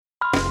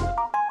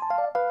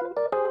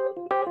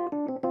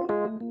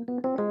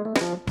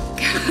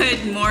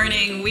Good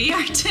morning. We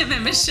are Tim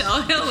and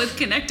Michelle Hill with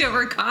Connect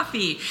Over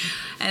Coffee,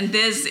 and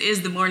this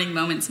is the Morning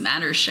Moments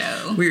Matter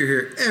show. We're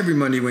here every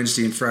Monday,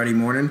 Wednesday, and Friday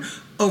morning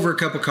over a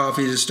cup of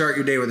coffee to start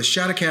your day with a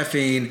shot of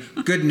caffeine,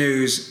 good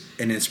news,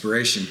 and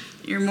inspiration.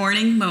 Your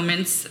morning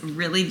moments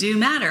really do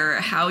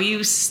matter. How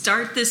you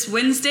start this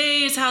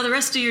Wednesday is how the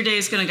rest of your day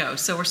is going to go.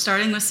 So we're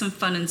starting with some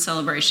fun and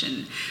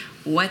celebration.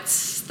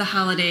 What's the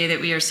holiday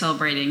that we are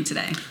celebrating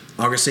today?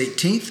 August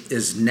 18th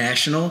is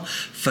National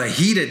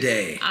Fajita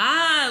Day.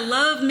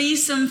 Love me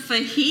some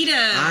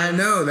fajitas. I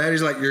know, that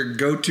is like your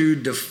go-to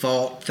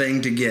default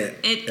thing to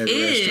get at a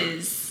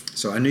restaurant.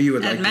 So I knew you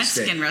would like at this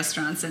steak. Mexican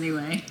restaurants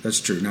anyway. That's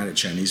true, not at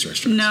Chinese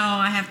restaurants. No,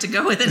 I have to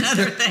go with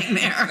another thing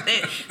there.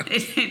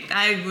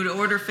 I would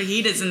order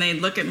fajitas and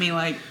they'd look at me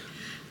like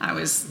I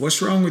was...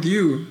 What's wrong with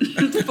you?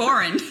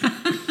 Foreign.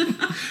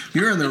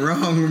 You're in the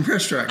wrong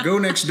restaurant. Go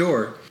next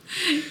door.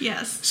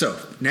 Yes. So,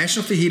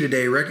 National Fajita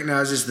Day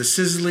recognizes the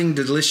sizzling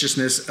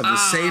deliciousness of the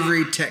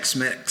savory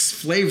Tex-Mex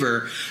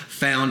flavor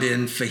found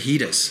in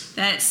fajitas.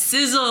 That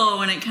sizzle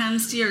when it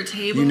comes to your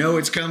table. You know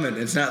it's coming.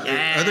 It's not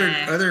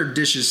other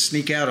dishes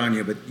sneak out on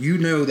you, but you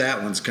know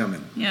that one's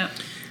coming. Yep.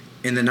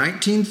 In the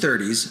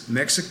 1930s,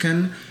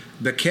 Mexican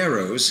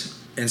vaqueros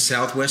in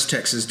Southwest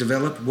Texas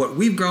developed what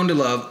we've grown to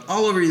love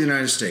all over the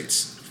United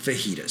States,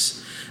 fajitas.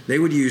 They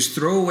would use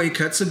throwaway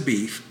cuts of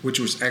beef, which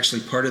was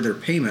actually part of their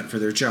payment for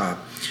their job,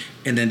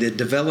 and then they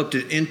developed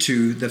it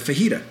into the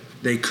fajita.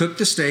 They cooked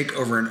the steak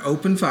over an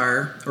open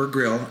fire or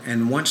grill,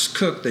 and once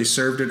cooked, they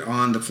served it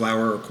on the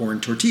flour or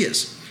corn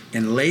tortillas.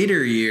 In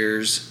later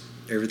years,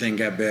 everything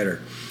got better.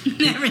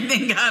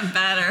 Everything got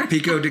better.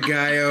 Pico de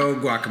gallo,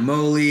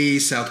 guacamole,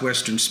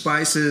 southwestern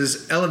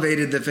spices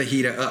elevated the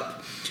fajita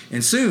up.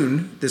 And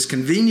soon, this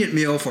convenient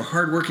meal for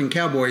hardworking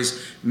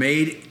cowboys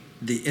made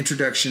the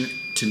introduction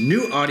to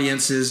new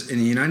audiences in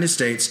the United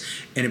States,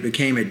 and it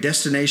became a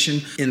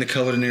destination in the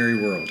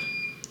culinary world.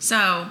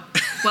 So,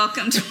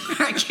 welcome to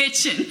our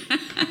kitchen,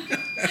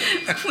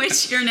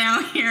 which you're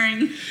now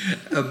hearing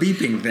a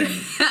beeping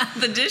thing.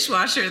 The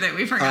dishwasher that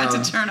we forgot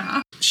to turn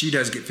off. She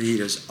does get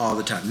fajitas all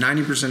the time.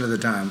 90% of the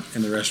time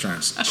in the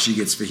restaurants, she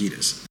gets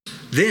fajitas.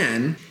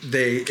 Then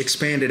they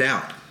expanded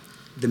out.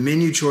 The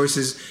menu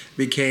choices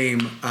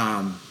became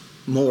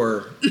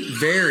more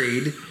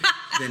varied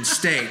than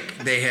steak.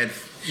 They had...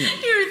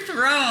 You're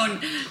thrown.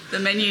 The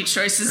menu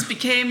choices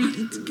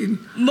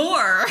became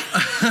more.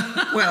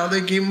 Well, they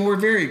became more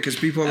varied because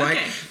people like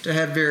to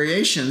have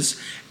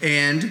variations.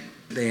 And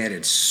they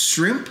added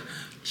shrimp,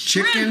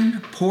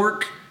 chicken,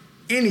 pork,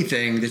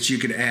 anything that you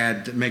could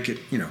add to make it,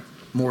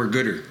 more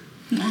gooder.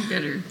 More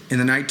gooder. In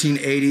the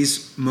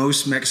 1980s,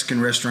 most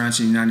Mexican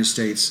restaurants in the United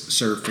States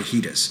serve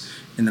fajitas.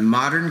 In the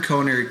modern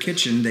culinary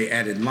kitchen, they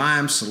added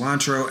lime,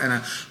 cilantro, and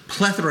a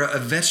plethora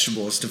of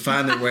vegetables to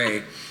find their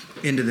way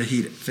into the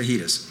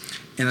fajitas.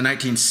 In the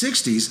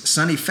 1960s,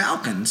 Sonny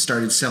Falcon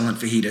started selling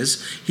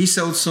fajitas. He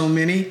sold so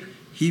many,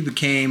 he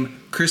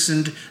became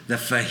christened the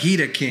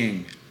Fajita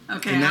King.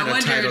 Okay, I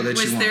wondered,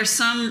 was there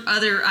some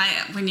other...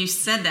 when you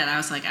said that, I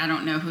was like, I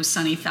don't know who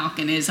Sonny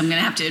Falcon is. I'm going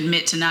to have to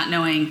admit to not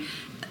knowing.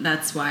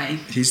 That's why...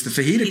 He's the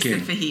Fajita King.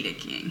 He's the Fajita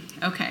King.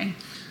 Okay.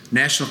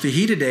 National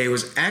Fajita Day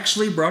was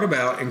actually brought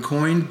about and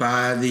coined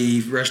by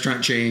the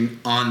restaurant chain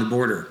On the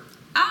Border.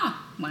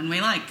 One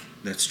we like.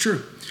 That's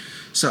true.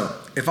 So,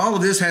 if all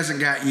of this hasn't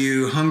got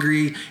you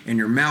hungry and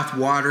your mouth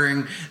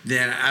watering,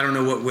 then I don't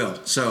know what will.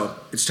 So,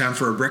 it's time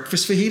for a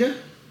breakfast fajita?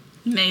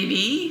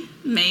 Maybe,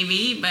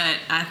 but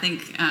I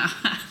think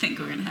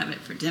we're gonna have it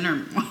for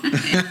dinner.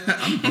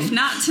 If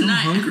not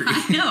tonight. I'm hungry.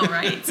 I know,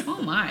 right?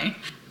 Oh my.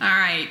 All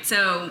right,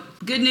 so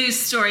good news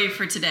story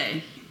for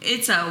today.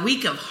 It's a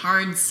week of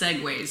hard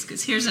segues,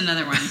 because here's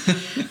another one.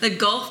 The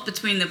gulf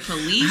between the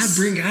police... I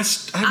bring it. I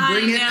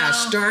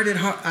started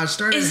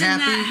happy. Isn't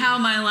that how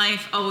my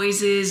life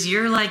always is?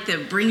 You're like the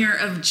bringer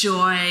of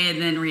joy, and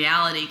then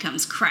reality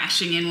comes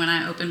crashing in when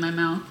I open my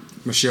mouth.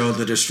 Michelle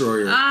the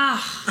Destroyer.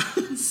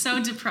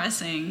 So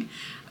depressing.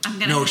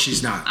 No,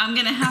 she's not. I'm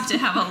going to have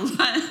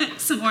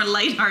some more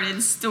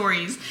lighthearted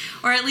stories,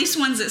 or at least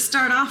ones that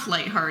start off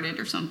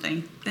lighthearted or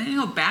something. They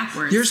go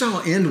backwards. Yours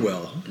all end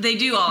well. They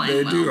do all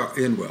end well. They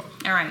do end well.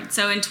 All right.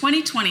 So in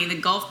 2020, the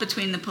gulf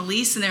between the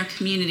police and their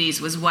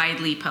communities was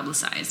widely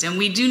publicized, and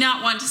we do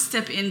not want to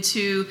step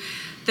into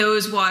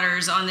those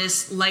waters on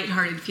this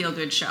lighthearted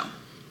feel-good show.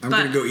 I'm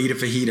going to go eat a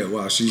fajita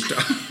while she's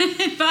talking.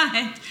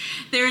 But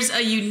there's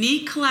a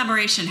unique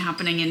collaboration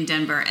happening in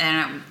Denver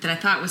that I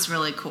thought was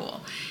really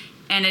cool.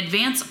 An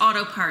Advance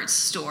Auto Parts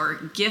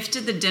store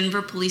gifted the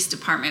Denver Police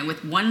Department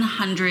with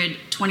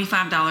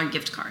 $125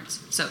 gift cards.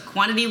 So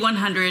quantity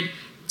 100,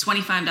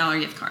 $25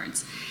 gift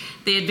cards.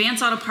 The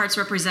Advance Auto Parts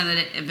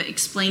representative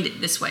explained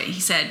it this way. He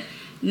said,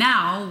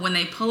 now when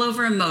they pull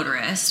over a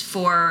motorist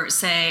for,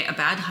 say, a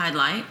bad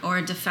headlight or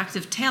a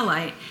defective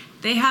taillight,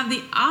 they have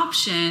the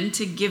option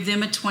to give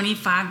them a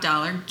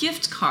 $25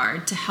 gift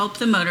card to help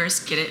the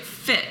motorist get it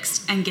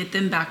fixed and get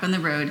them back on the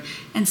road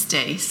and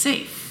stay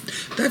safe.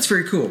 That's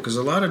very cool, because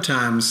a lot of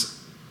times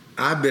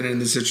I've been in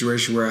the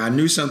situation where I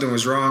knew something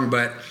was wrong,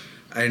 but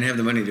I didn't have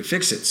the money to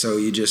fix it. So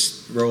you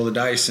just roll the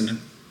dice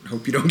and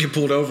hope you don't get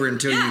pulled over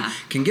until Yeah. you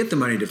can get the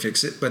money to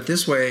fix it. But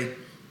this way,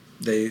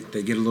 they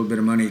get a little bit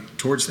of money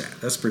towards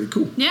that. That's pretty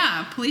cool.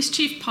 Yeah, Police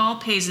Chief Paul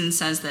Pazin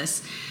says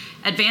this.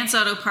 Advance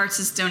Auto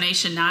Parts'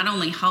 donation not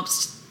only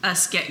helps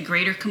us get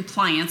greater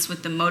compliance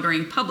with the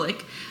motoring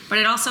public, but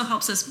it also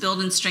helps us build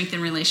and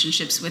strengthen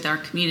relationships with our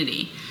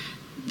community.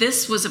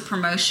 This was a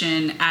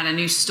promotion at a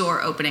new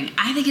store opening.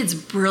 I think it's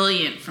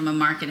brilliant from a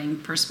marketing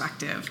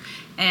perspective.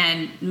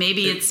 And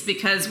maybe it's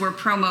because we're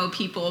promo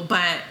people,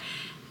 but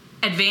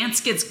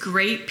Advance gets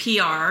great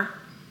PR,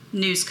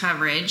 news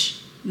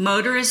coverage.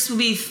 Motorists will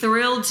be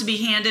thrilled to be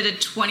handed a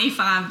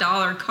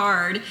 $25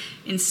 card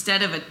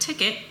instead of a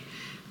ticket.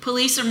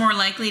 Police are more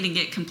likely to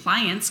get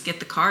compliance, get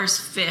the cars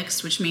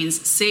fixed, which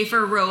means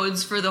safer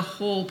roads for the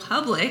whole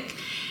public.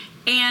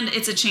 And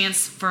it's a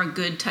chance for a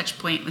good touch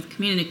point with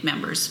community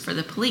members for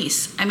the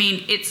police. I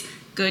mean, it's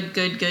good,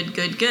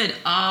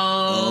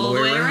 all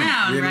the way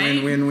around, win,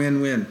 right?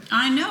 Win.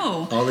 I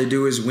know. All they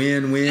do is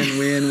win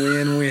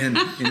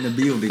in the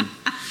building.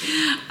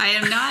 I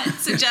am not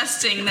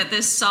suggesting that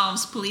this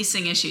solves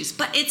policing issues,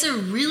 but it's a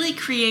really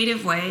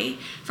creative way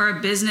for a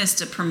business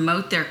to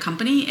promote their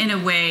company in a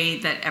way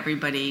that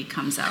everybody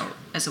comes out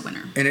as a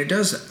winner. And it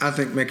does, I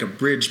think, make a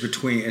bridge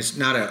between, it's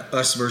not a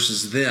us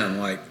versus them,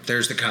 like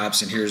there's the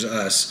cops and here's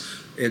us.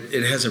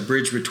 It has a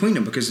bridge between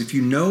them, because if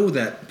you know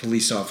that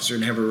police officer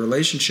and have a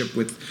relationship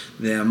with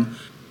them,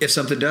 if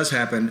something does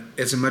happen,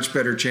 it's a much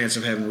better chance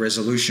of having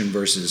resolution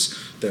versus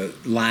the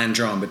line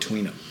drawn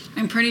between them.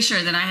 I'm pretty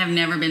sure that I have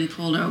never been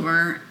pulled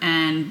over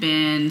and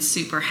been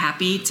super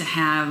happy to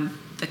have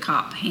the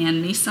cop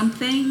hand me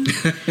something.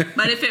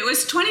 But if it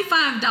was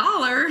 $25,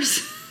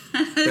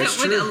 that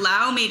would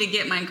allow me to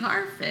get my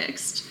car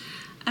fixed.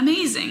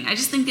 Amazing. I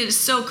just think it is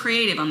so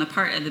creative on the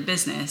part of the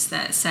business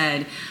that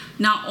said,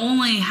 not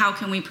only how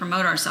can we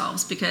promote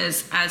ourselves,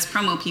 because as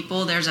promo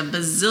people, there's a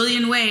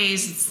bazillion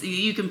ways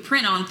you can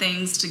print on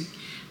things to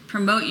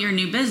promote your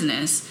new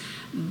business,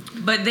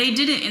 but they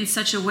did it in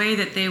such a way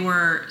that they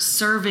were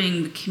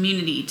serving the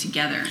community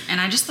together.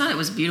 And I just thought it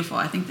was beautiful.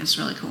 I think that's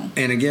really cool.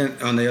 And again,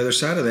 on the other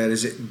side of that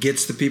is it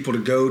gets the people to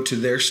go to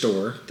their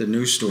store, the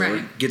new store,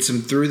 Right. gets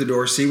them through the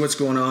door, see what's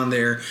going on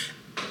there.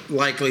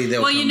 Likely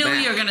they'll come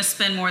back. You're going to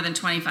spend more than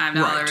 $25.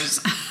 Right.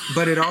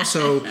 But it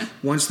also,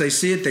 once they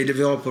see it, they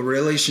develop a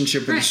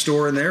relationship with the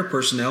store and their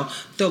personnel.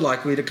 They're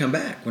likely to come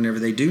back whenever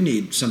they do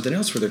need something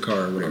else for their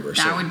car or whatever.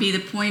 That would be the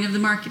point of the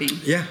marketing.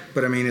 Yeah,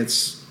 but I mean,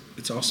 it's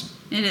awesome.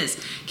 It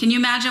is. Can you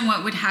imagine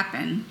what would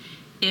happen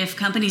if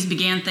companies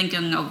began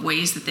thinking of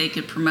ways that they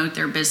could promote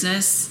their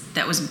business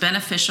that was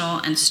beneficial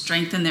and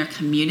strengthen their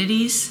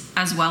communities,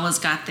 as well as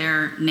got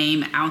their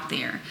name out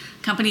there?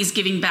 Companies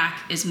giving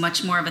back is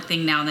much more of a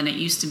thing now than it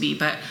used to be,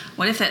 but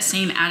what if that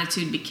same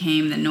attitude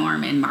became the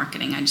norm in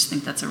marketing? I just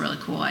think that's a really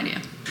cool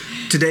idea.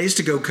 Today's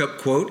To Go Cup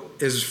quote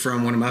is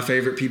from one of my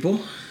favorite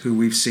people who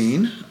we've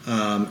seen,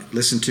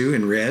 listened to,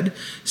 and read,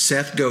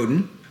 Seth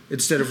Godin.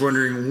 Instead of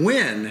wondering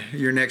when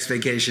your next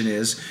vacation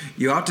is,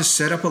 you ought to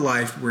set up a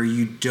life where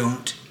you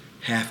don't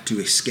have to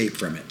escape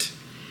from it.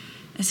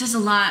 This has a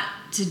lot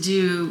to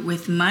do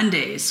with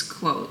Monday's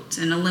quote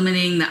and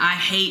eliminating the I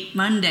hate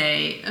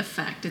Monday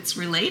effect. It's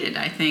related,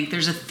 I think.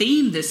 There's a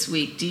theme this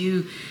week.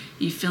 You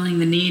feeling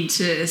the need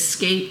to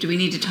escape? Do we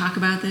need to talk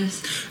about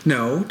this?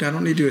 No, I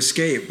don't need to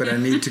escape, but I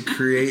need to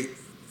create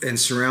and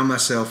surround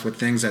myself with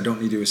things I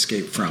don't need to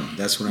escape from.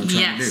 That's what I'm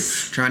trying to do.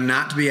 Trying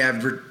not to be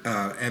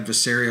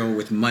adversarial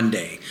with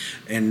Monday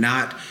and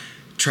not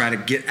try to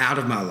get out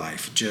of my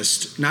life.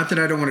 Just, not that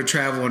I don't want to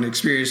travel and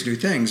experience new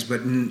things,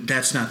 but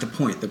that's not the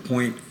point. The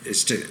point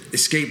is to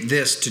escape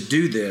this, to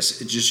do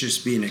this. It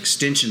just be an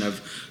extension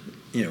of,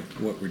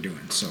 what we're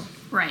doing. So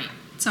Right.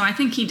 So I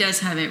think he does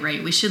have it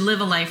right. We should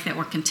live a life that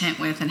we're content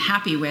with and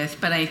happy with,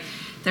 but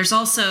there's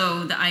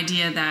also the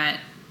idea that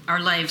our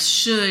lives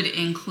should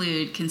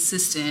include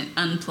consistent,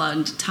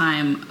 unplugged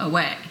time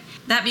away.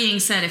 That being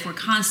said, if we're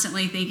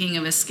constantly thinking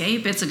of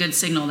escape, it's a good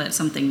signal that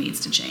something needs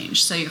to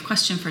change. So your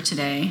question for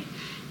today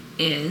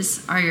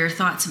is, are your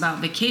thoughts about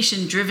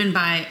vacation driven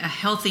by a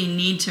healthy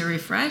need to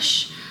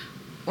refresh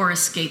or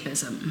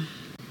escapism?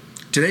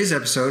 today's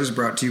episode is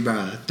brought to you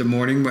by The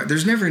Morning.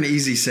 There's never an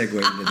easy segue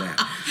into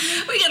that.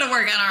 We got to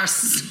work on our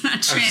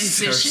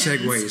transitions. Our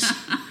segues.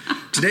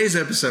 Today's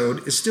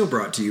episode is still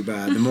brought to you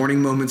by The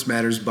Morning Moments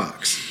Matters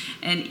box.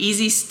 An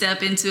easy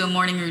step into a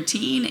morning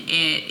routine.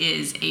 It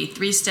is a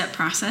 3-step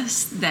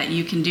process that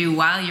you can do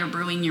while you're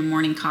brewing your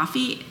morning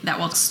coffee that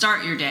will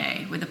start your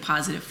day with a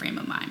positive frame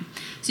of mind.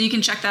 So you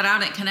can check that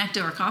out at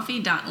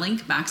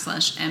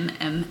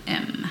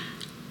connectovercoffee.link/MMM.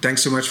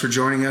 Thanks so much for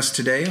joining us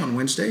today on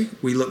Wednesday.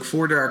 We look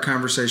forward to our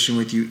conversation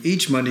with you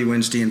each Monday,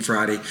 Wednesday, and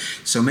Friday.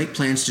 So make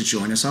plans to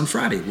join us on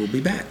Friday. We'll be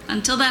back.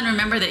 Until then,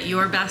 remember that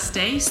your best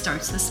day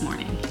starts this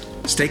morning.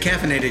 Stay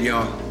caffeinated,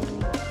 y'all.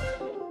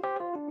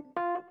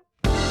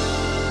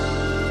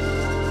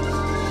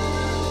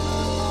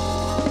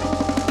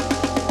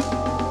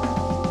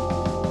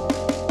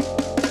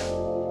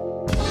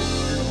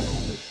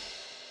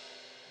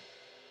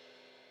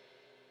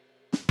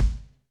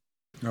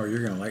 Oh,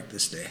 you're going to like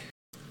this day.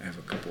 I have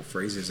a couple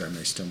phrases I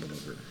may stumble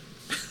over.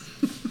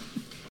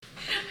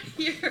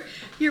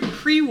 You're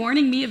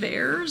pre-warning me of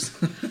errors?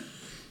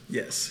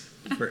 Yes.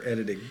 For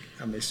editing,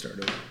 I may start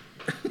over.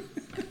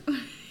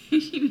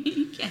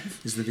 Yes.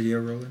 Is the video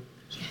rolling?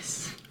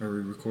 Yes. Are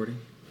we recording?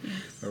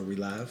 Yes. Are we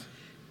live?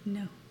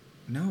 No.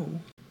 No.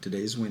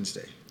 Today's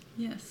Wednesday.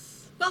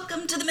 Yes.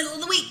 Welcome to the middle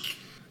of the week.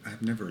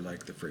 I've never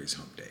liked the phrase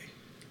hump day.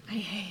 I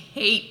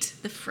hate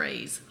the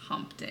phrase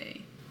hump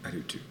day. I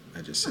do too.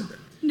 I just said that.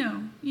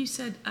 No, you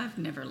said I've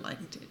never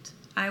liked it.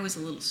 I was a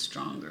little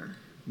stronger.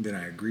 Then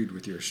I agreed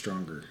with your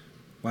stronger.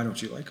 Why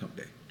don't you like hump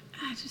day?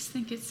 I just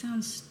think it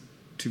sounds...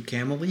 Too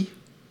camel-y?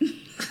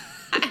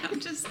 I'm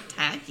just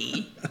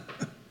tacky.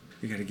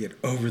 You got to get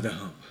over the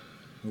hump.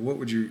 What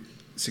would you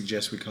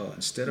suggest we call it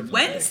instead of hump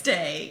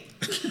Wednesday.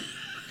 day?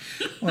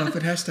 Well, if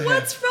it has to have...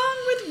 What's wrong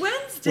with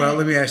Wednesday? Well,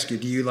 let me ask you,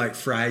 do you like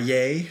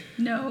Friday?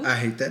 No. I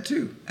hate that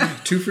too.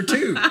 2 for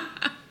 2.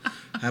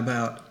 How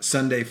about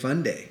Sunday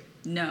Fun Day?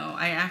 No,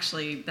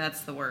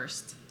 that's the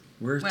worst.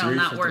 We're Well, 3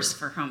 not for worse 3.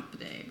 for hump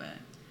day,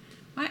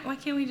 but why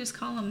can't we just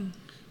call them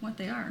what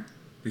they are?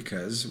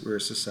 Because we're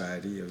a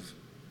society of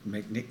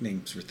make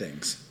nicknames for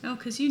things. No,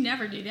 because you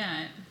never do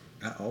that.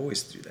 I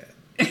always do that.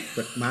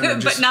 But mine are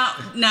just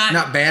but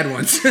not bad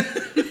ones.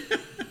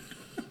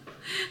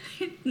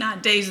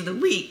 not days of the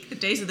week. The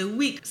days of the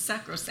week,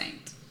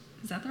 sacrosanct.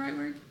 Is that the right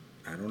word?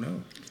 I don't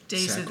know.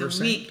 Days of Sacrosanct?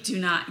 the week do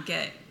not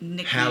get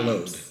nicknames.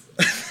 Hallowed.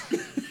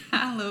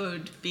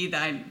 Hallowed be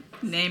thy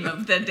name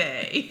of the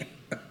day.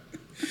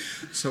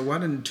 So why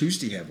didn't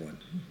Tuesday have one?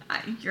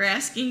 You're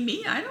asking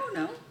me? I don't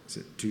know. Is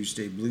it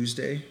Tuesday Blues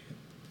Day?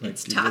 Like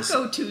It's you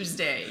Taco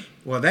Tuesday.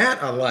 Well,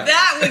 that I like.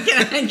 That we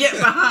can get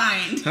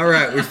behind. All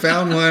right, we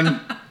found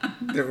one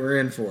that we're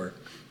in for.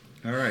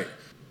 All right,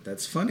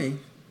 that's funny.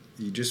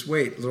 You just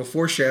wait. A little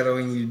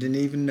foreshadowing you didn't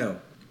even know.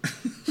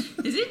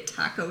 Is it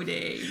Taco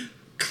Day?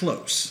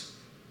 Close.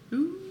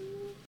 Ooh.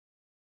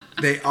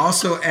 They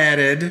also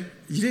added,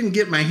 you didn't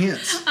get my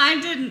hints. I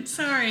didn't.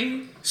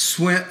 Sorry.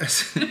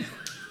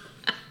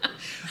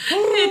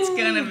 It's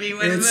gonna be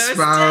one of It's those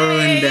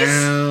spiraling days.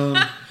 down.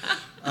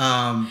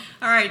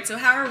 All right. So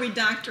how are we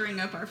doctoring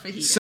up our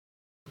fajita?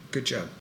 Good job.